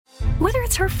Whether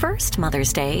it's her first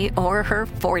Mother's Day or her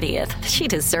 40th, she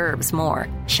deserves more.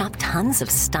 Shop tons of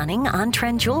stunning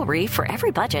on-trend jewelry for every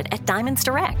budget at Diamonds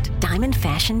Direct. Diamond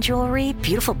fashion jewelry,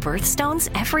 beautiful birthstones,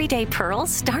 everyday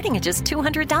pearls starting at just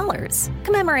 $200.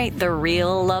 Commemorate the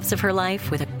real loves of her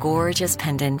life with a gorgeous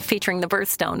pendant featuring the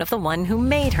birthstone of the one who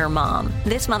made her mom.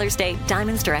 This Mother's Day,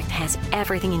 Diamonds Direct has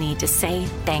everything you need to say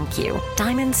thank you.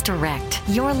 Diamonds Direct.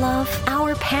 Your love,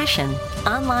 our passion.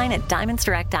 Online at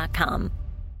diamondsdirect.com.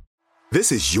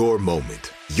 This is your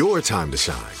moment, your time to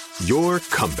shine, your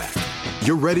comeback.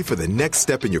 You're ready for the next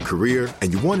step in your career,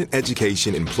 and you want an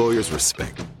education employers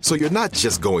respect. So you're not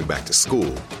just going back to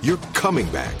school, you're coming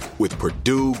back with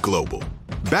Purdue Global.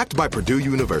 Backed by Purdue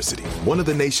University, one of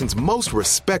the nation's most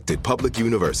respected public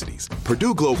universities,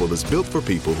 Purdue Global is built for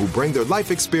people who bring their life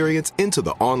experience into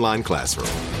the online classroom.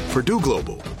 Purdue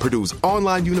Global, Purdue's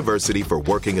online university for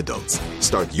working adults.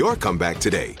 Start your comeback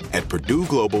today at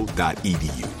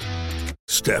purdueglobal.edu.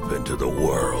 Step into the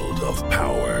world of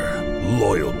power,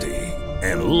 loyalty,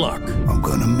 and luck. I'm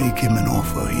gonna make him an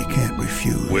offer he can't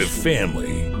refuse. With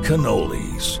family,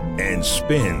 cannolis, and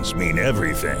spins mean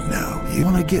everything. Now, you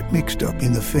wanna get mixed up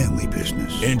in the family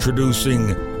business. Introducing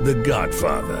The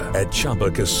Godfather at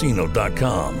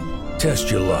ChumbaCasino.com.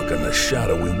 Test your luck in the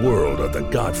shadowy world of The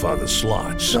Godfather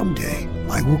slot. Someday,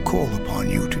 I will call upon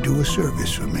you to do a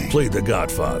service for me. Play The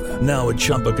Godfather, now at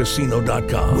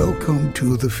ChumbaCasino.com. Welcome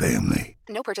to the family.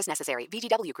 No purchase necessary.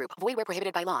 VGW Group. Void where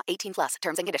prohibited by law. 18+.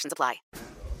 Terms and conditions apply.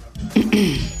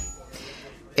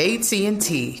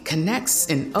 AT&T connects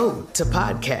an ode to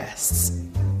podcasts.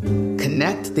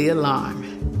 Connect the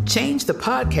alarm. Change the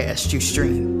podcast you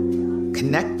stream.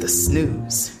 Connect the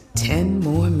snooze. 10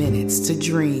 more minutes to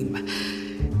dream.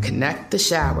 Connect the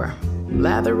shower.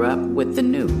 Lather up with the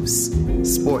news.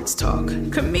 Sports talk,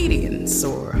 comedians,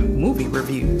 or movie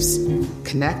reviews.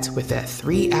 Connect with that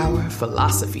 3-hour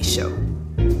philosophy show.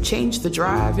 Change the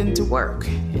drive into work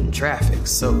in traffic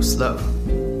so slow.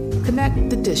 Connect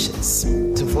the dishes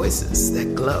to voices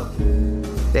that glow.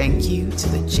 Thank you to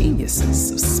the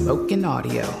geniuses of spoken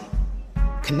audio.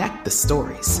 Connect the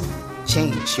stories.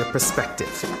 Change your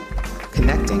perspective.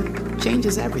 Connecting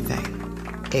changes everything.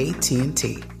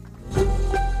 AT&T.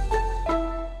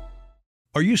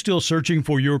 Are you still searching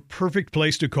for your perfect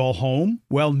place to call home?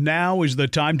 Well, now is the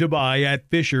time to buy at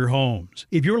Fisher Homes.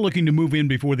 If you're looking to move in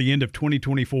before the end of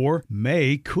 2024,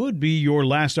 May could be your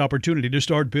last opportunity to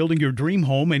start building your dream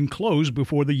home and close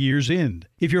before the year's end.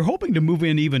 If you're hoping to move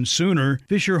in even sooner,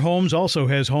 Fisher Homes also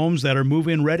has homes that are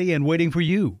move-in ready and waiting for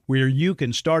you, where you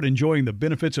can start enjoying the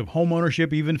benefits of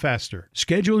homeownership even faster.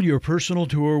 Schedule your personal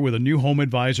tour with a new home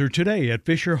advisor today at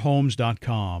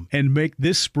FisherHomes.com and make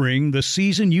this spring the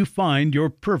season you find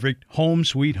your perfect home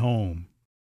sweet home.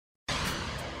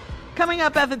 Coming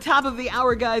up at the top of the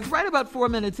hour, guys, right about 4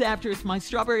 minutes after, it's my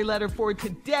strawberry letter for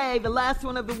today, the last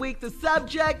one of the week. The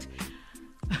subject,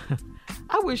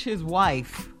 I wish his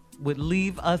wife would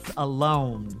leave us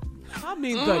alone. I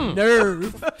mean, the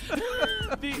nerve.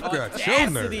 The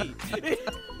audacity.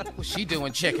 What's she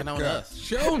doing checking on us?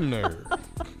 Show nerve.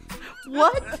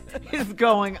 What is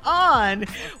going on?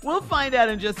 We'll find out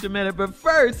in just a minute. But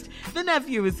first, the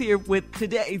nephew is here with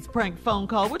today's prank phone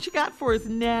call. What you got for us,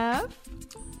 Nev?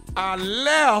 I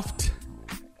left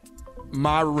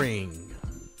my ring.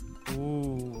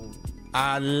 Ooh.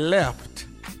 I left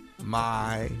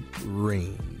my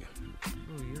ring.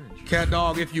 Cat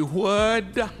dog, if you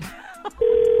would.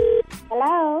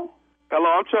 Hello? Hello,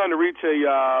 I'm trying to reach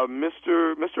a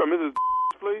Mr. or Mrs.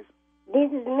 please.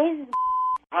 This is Mrs.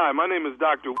 Hi, my name is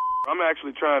Dr. I'm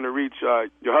actually trying to reach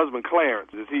your husband,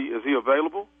 Clarence. Is he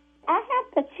available? I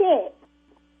have to check.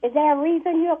 Is there a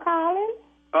reason you're calling?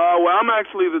 Well, I'm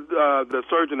actually the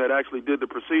surgeon that actually did the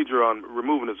procedure on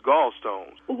removing his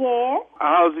gallstones. Yes.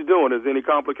 How's he doing? Is there any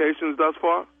complications thus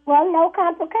far? Well, no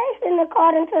complication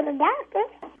according to the doctor.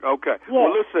 Okay. Yes.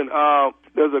 Well, listen,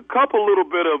 there's a couple little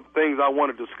bit of things I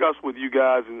want to discuss with you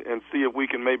guys and see if we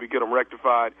can maybe get them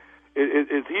rectified.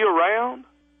 Is he around?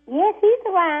 Yes, he's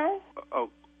around. Oh.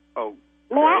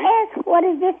 May I ask what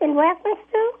is this in reference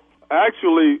to?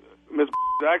 Actually, Miss,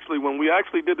 when we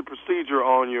actually did the procedure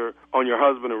on your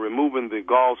husband and removing the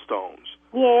gallstones,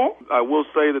 yes, I will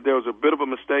say that there was a bit of a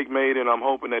mistake made, and I'm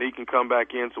hoping that he can come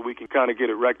back in so we can kind of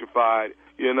get it rectified.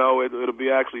 You know, it'll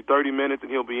be actually 30 minutes,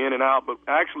 and he'll be in and out. But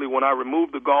actually, when I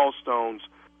removed the gallstones,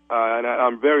 and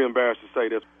I'm very embarrassed to say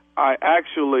this, I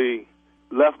actually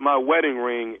left my wedding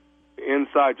ring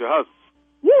inside your husband.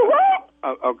 You what?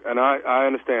 And I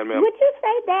understand, ma'am. Would you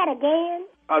say that again?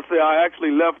 I say I actually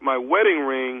left my wedding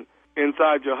ring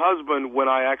inside your husband when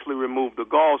I actually removed the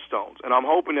gallstones. And I'm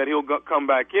hoping that he'll come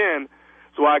back in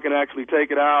so I can actually take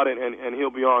it out and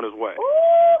he'll be on his way.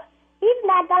 Ooh,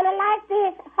 gonna like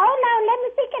this. Hold on, let me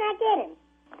see, can I get him?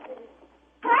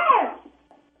 Clarence!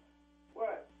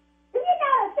 What? Do you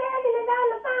know the surgeon is on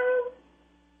the phone?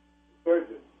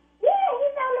 Surgeon? Yeah,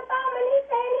 he's on the phone and he's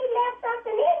saying he left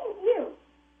something in you.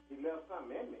 He left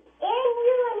something in me? In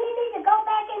you, and he needs to go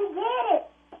back and get it.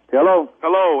 Hello,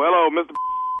 Mr.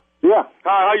 Yeah.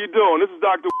 Hi, how you doing? This is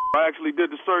Dr. I actually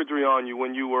did the surgery on you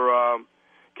when you were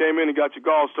came in and got your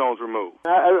gallstones removed.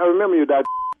 I remember you, Doctor.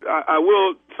 I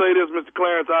will say this, Mr.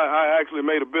 Clarence. I actually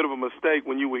made a bit of a mistake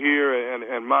when you were here,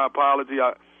 and my apology.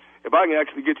 If I can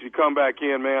actually get you to come back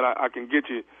in, man, I can get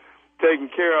you taken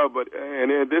care of. But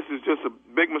this is just a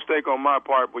big mistake on my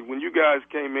part. But when you guys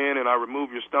came in and I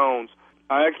removed your stones,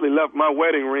 I actually left my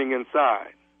wedding ring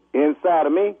inside. Inside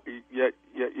of me?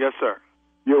 Yes, sir.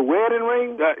 Your wedding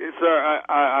ring? Sir,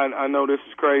 I know this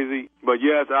is crazy, but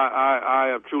yes, I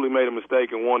have truly made a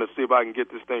mistake and want to see if I can get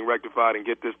this thing rectified and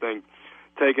get this thing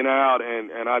taken out.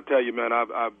 And I tell you, man,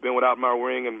 I've been without my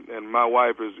ring, and my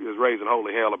wife is raising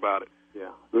holy hell about it. Yeah.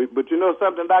 But you know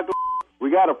something, Doctor? We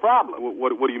got a problem.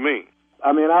 What do you mean?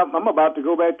 I mean, I'm about to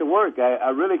go back to work. I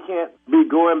really can't be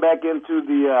going back into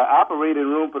the operating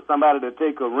room for somebody to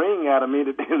take a ring out of me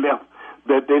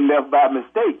that they left by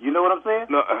mistake. You know what I'm saying?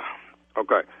 No.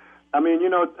 Okay. I mean,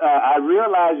 I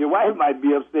realize your wife might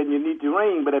be upset and you need your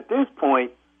ring, but at this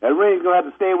point, that ring's going to have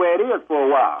to stay where it is for a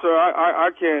while. Sir, I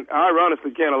can't, I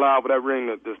honestly can't allow for that ring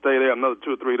to stay there another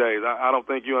 2 or 3 days. I don't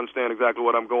think you understand exactly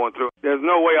what I'm going through. There's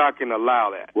no way I can allow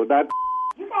that. Well, that...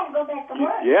 You got to go back to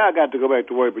work. Yeah, I got to go back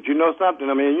to work, but you know something?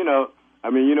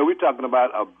 We're talking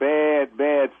about a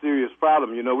bad, serious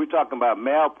problem. We're talking about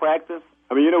malpractice.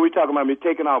 We're talking about me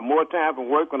taking off more time from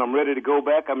work when I'm ready to go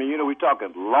back. We're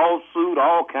talking lawsuit,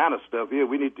 all kind of stuff here.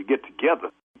 We need to get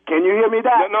together. Can you hear me,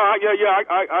 Doc? No, yeah.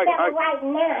 Right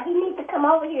now. He needs to come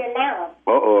over here now.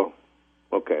 Uh-oh.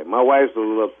 Okay, my wife's a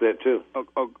little upset, too. I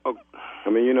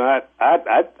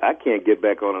can't get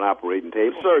back on an operating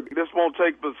table. Sir, this won't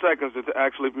take but seconds for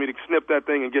me to snip that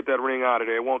thing and get that ring out of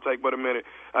there. It won't take but a minute.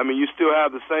 You still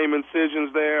have the same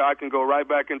incisions there. I can go right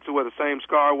back into where the same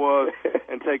scar was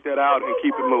and take that out and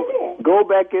keep it moving. Go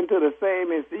back into the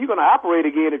same incision. You're going to operate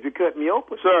again if you cut me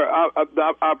open. Sir,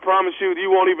 I promise you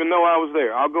won't even know I was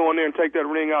there. I'll go in there and take that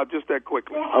ring out just that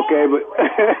quickly. Okay, but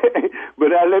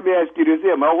let me ask you this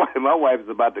here. My wife is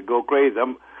about to go crazy.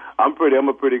 I'm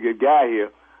a pretty good guy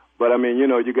here. But, you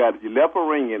left a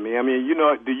ring in me.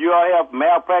 Do you all have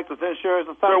malpractice insurance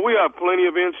or something? Sir, we have plenty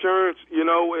of insurance.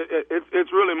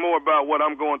 It's really more about what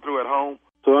I'm going through at home.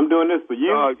 So I'm doing this for you?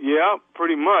 Yeah,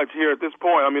 pretty much here at this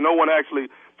point. No one actually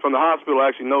from the hospital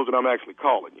actually knows that I'm actually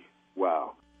calling you.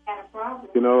 Wow. Got a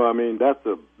problem. That's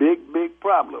a big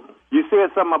problem. You said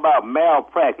something about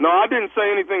malpractice. No, I didn't say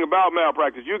anything about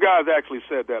malpractice. You guys actually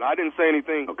said that. I didn't say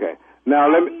anything. Okay. Now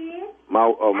let me...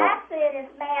 I said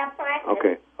it's malpractice.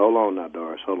 Okay. Hold on now,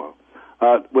 Doris. Hold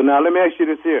on. Well, now let me ask you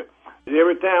this here.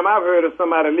 Every time I've heard of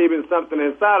somebody leaving something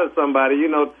inside of somebody,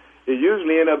 it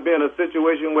usually ends up being a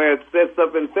situation where it sets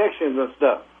up infections and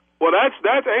stuff. Well, that's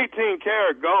 18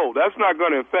 karat gold. That's not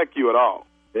going to infect you at all.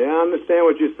 Yeah, I understand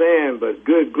what you're saying, but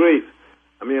good grief.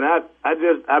 I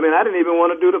didn't even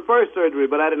want to do the first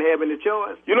surgery, but I didn't have any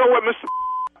choice. You know what, Mr.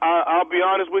 I'll be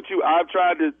honest with you. I've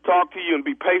tried to talk to you and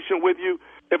be patient with you.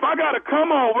 If I got to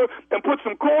come over and put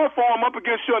some chloroform up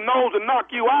against your nose and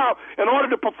knock you out in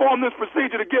order to perform this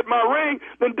procedure to get my ring,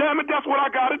 then damn it, that's what I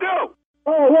got to do.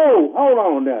 Oh, hold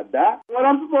on there, Doc. What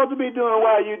I'm supposed to be doing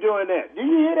while you doing that?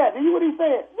 Did you hear that? Did you what he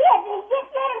said? Yeah,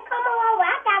 just let him come over.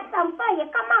 I got something for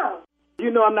you. Come on.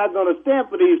 I'm not going to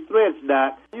stand for these threats,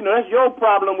 Doc. That's your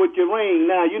problem with your ring.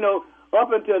 Now,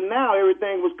 up until now,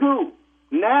 everything was cool.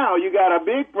 Now you got a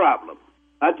big problem.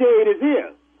 I tell you this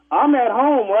here. I'm at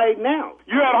home right now.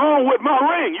 You at home with my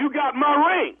ring. You got my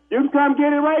ring. You can come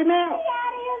get it right now.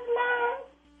 Yeah, it is mine.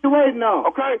 You waiting on?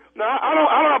 Okay. Now I don't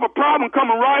have a problem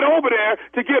coming right over there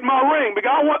to get my ring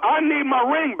because I need my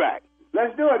ring back.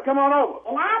 Let's do it. Come on over.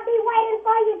 And I'll be waiting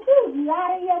for you too. You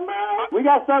out of your mind? We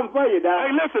got something for you, Doc.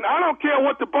 Hey, listen. I don't care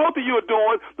what the both of you are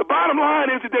doing. The bottom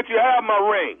line is that you have my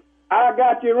ring. I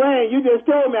got your ring. You just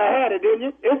told me I had it, didn't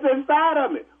you? It's inside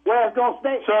of me. Where it's going to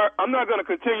stay. Sir, I'm not going to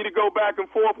continue to go back and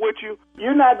forth with you.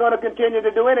 You're not going to continue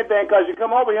to do anything because you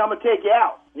come over here, I'm going to take you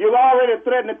out. You've already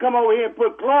threatened to come over here and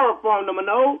put chloroform to my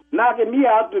nose, knocking me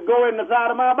out to go in the side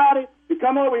of my body. You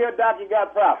come over here, Doc, you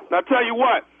got problems. Now, tell you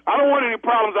what, I don't want any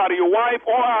problems out of your wife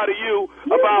or out of you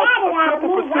about a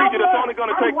simple procedure that's only going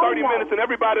to take 30 minutes and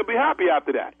everybody will be happy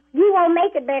after that. You won't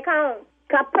make it back home.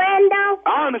 Comprendo?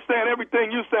 I understand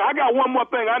everything you say. I got one more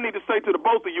thing I need to say to the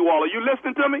both of you all. Are you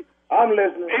listening to me? I'm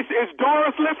listening. Is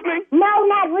Doris listening? No,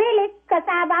 not really, because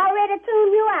I've already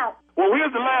tuned you out. Well,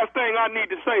 here's the last thing I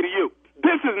need to say to you.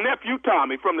 This is Nephew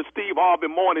Tommy from the Steve Harvey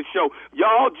Morning Show.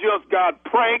 Y'all just got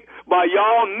pranked by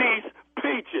y'all niece,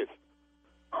 Peaches.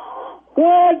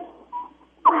 What?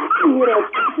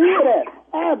 Hear that?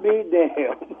 I'll be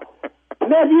damned.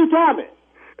 Nephew Tommy.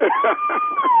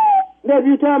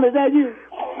 Nephew Tommy, is that you?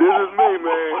 This is me,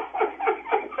 man.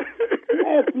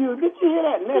 Nephew, did you hear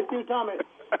that? Nephew Tommy.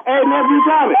 Hey, Nephew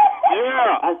Tommy.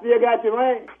 Yeah. I still got your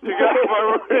ring. You got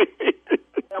my ring.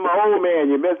 I'm an old man.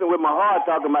 You're messing with my heart,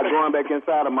 talking about going back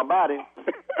inside of my body.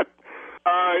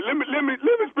 All right, let me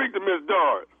speak to Miss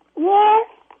Doris. Yes?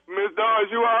 Miss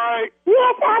Doris, you all right?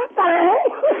 Yes, I'm fine.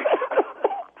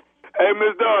 Hey,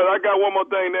 Miss Doris, I got one more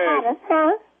thing to ask.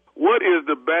 Huh? What is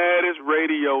the baddest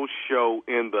radio show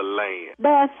in the land?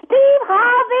 The Steve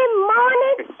Harvey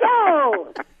Morning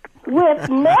Show with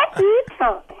Nephew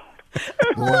Tommy.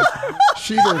 Boy,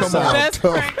 she didn't sound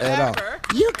tough at all.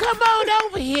 You come on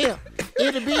over here.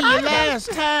 It'll be your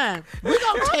last time. We're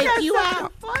going to take you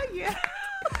out.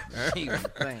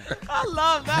 I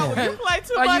love that one. You play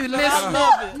too much. Are you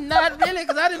listening? Not really,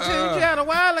 because I done tuned you out a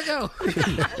while ago.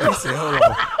 He said,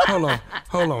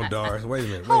 hold on, Doris. Wait a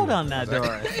minute. Hold on now,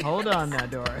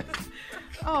 Doris.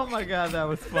 Oh my God, that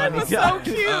was funny. That was so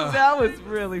cute. That was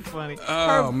really funny.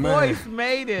 Her voice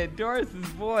made it. Doris's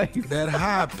voice. That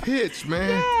high pitch,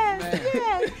 man.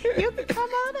 Yes. You can come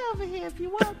on over here if you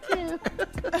want to.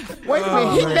 Wait a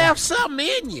minute, he left something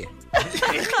in you.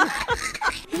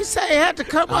 He said he had to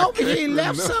come over here. He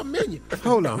left something in you.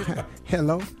 Hold on.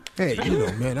 Hello? Hey, you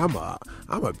know, man, I'm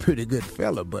a pretty good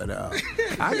fella, but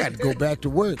I got to go back to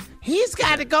work. He's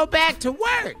got to go back to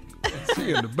work. See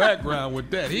in the background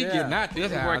with that. He getting out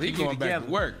this house. He going back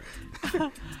to work.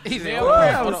 He said,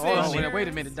 hold on, wait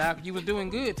a minute, Doc. You was doing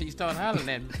good till you started hollering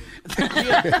at me.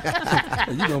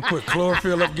 You gonna put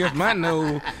chlorophyll up against my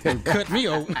nose and cut me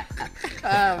open.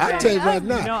 I tell you right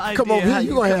now, come over here,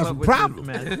 you gonna have some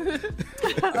problems.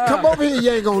 Come over here,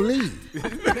 you ain't gonna leave.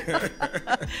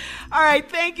 All right,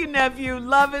 thank you, nephew.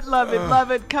 Love it, love it,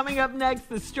 love it. Coming up next,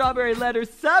 the Strawberry Letter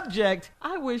subject.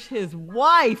 I wish his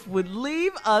wife would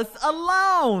leave us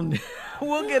alone.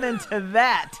 We'll get into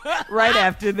that right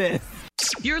after this.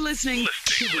 You're listening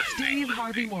to the Steve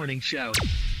Harvey Morning Show.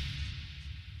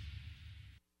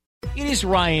 It is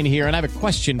Ryan here, and I have a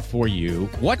question for you.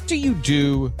 What do you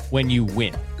do when you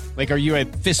win? Like, are you a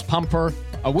fist pumper,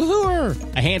 a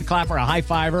woohooer, a hand clapper, a high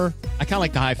fiver? I kind of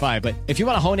like the high five, but if you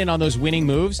want to hone in on those winning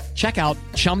moves, check out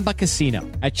Chumba Casino.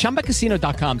 At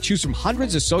ChumbaCasino.com, choose from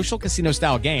hundreds of social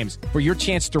casino-style games for your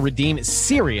chance to redeem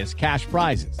serious cash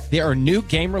prizes. There are new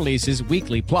game releases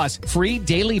weekly, plus free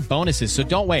daily bonuses. So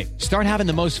don't wait. Start having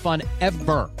the most fun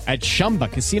ever at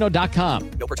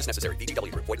ChumbaCasino.com. No purchase necessary.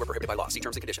 VGW. Void where prohibited by law. See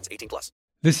terms and conditions. 18+.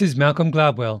 This is Malcolm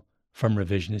Gladwell from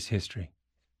Revisionist History.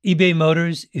 eBay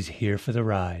Motors is here for the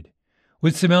ride.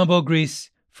 With some elbow grease,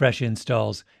 fresh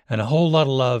installs, and a whole lot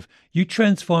of love, you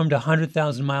transformed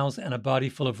 100,000 miles and a body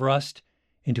full of rust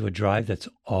into a drive that's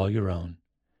all your own.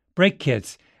 Brake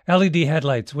kits, LED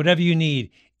headlights, whatever you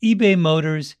need, eBay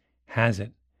Motors has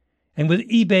it. And with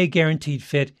eBay Guaranteed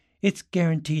Fit, it's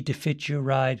guaranteed to fit your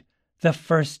ride the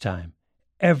first time,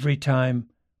 every time,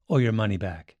 or your money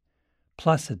back.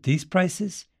 Plus, at these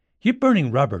prices, you're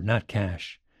burning rubber, not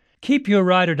cash. Keep your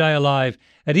ride or die alive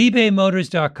at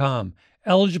ebaymotors.com.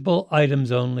 Eligible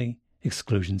items only.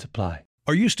 Exclusions apply.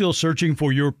 Are you still searching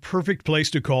for your perfect place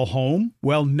to call home?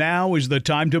 Well, now is the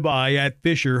time to buy at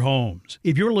Fisher Homes.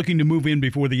 If you're looking to move in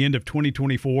before the end of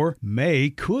 2024,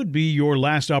 May could be your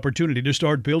last opportunity to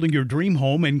start building your dream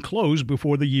home and close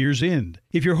before the year's end.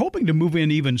 If you're hoping to move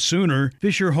in even sooner,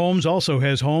 Fisher Homes also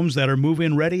has homes that are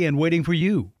move-in ready and waiting for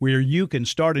you, where you can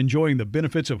start enjoying the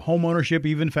benefits of homeownership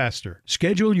even faster.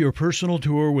 Schedule your personal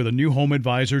tour with a new home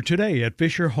advisor today at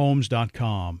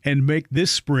FisherHomes.com and make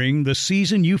this spring the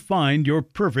season you find your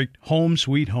perfect home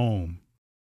sweet home.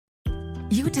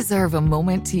 You deserve a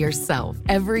moment to yourself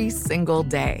every single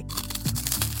day.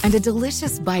 And a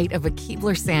delicious bite of a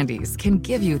Keebler Sandies can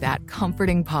give you that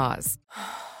comforting pause.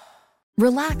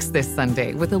 Relax this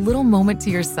Sunday with a little moment to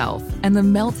yourself and the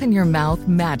melt-in-your-mouth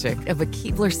magic of a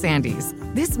Keebler Sandies.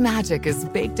 This magic is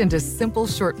baked into simple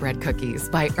shortbread cookies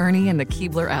by Ernie and the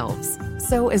Keebler Elves.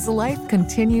 So as life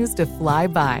continues to fly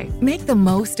by, make the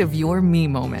most of your me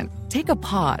moment. Take a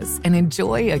pause and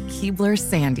enjoy a Keebler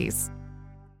Sandies.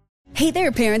 Hey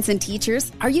there, parents and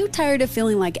teachers. Are you tired of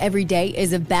feeling like every day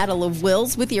is a battle of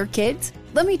wills with your kids?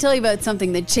 Let me tell you about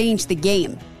something that changed the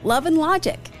game. Love and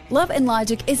Logic. Love and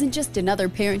Logic isn't just another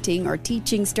parenting or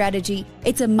teaching strategy.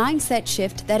 It's a mindset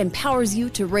shift that empowers you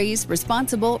to raise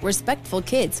responsible, respectful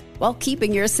kids while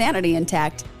keeping your sanity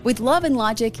intact. With Love and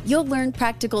Logic, you'll learn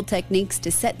practical techniques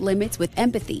to set limits with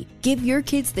empathy, give your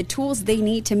kids the tools they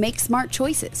need to make smart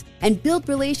choices, and build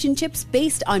relationships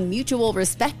based on mutual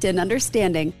respect and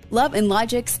understanding. Love and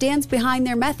Logic stands behind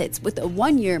their methods with a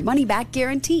 1-year money-back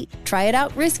guarantee. Try it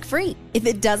out risk-free. If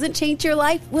it doesn't change your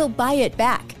life, we'll buy it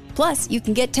back. Plus, you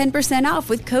can get 10% off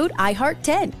with code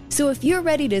IHEART10. So if you're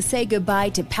ready to say goodbye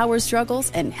to power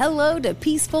struggles and hello to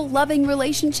peaceful, loving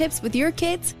relationships with your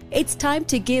kids, it's time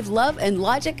to give Love and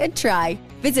Logic a try.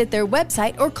 Visit their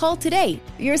website or call today.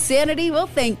 Your sanity will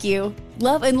thank you.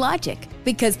 Love and Logic,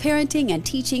 because parenting and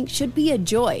teaching should be a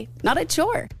joy, not a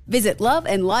chore. Visit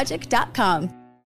loveandlogic.com.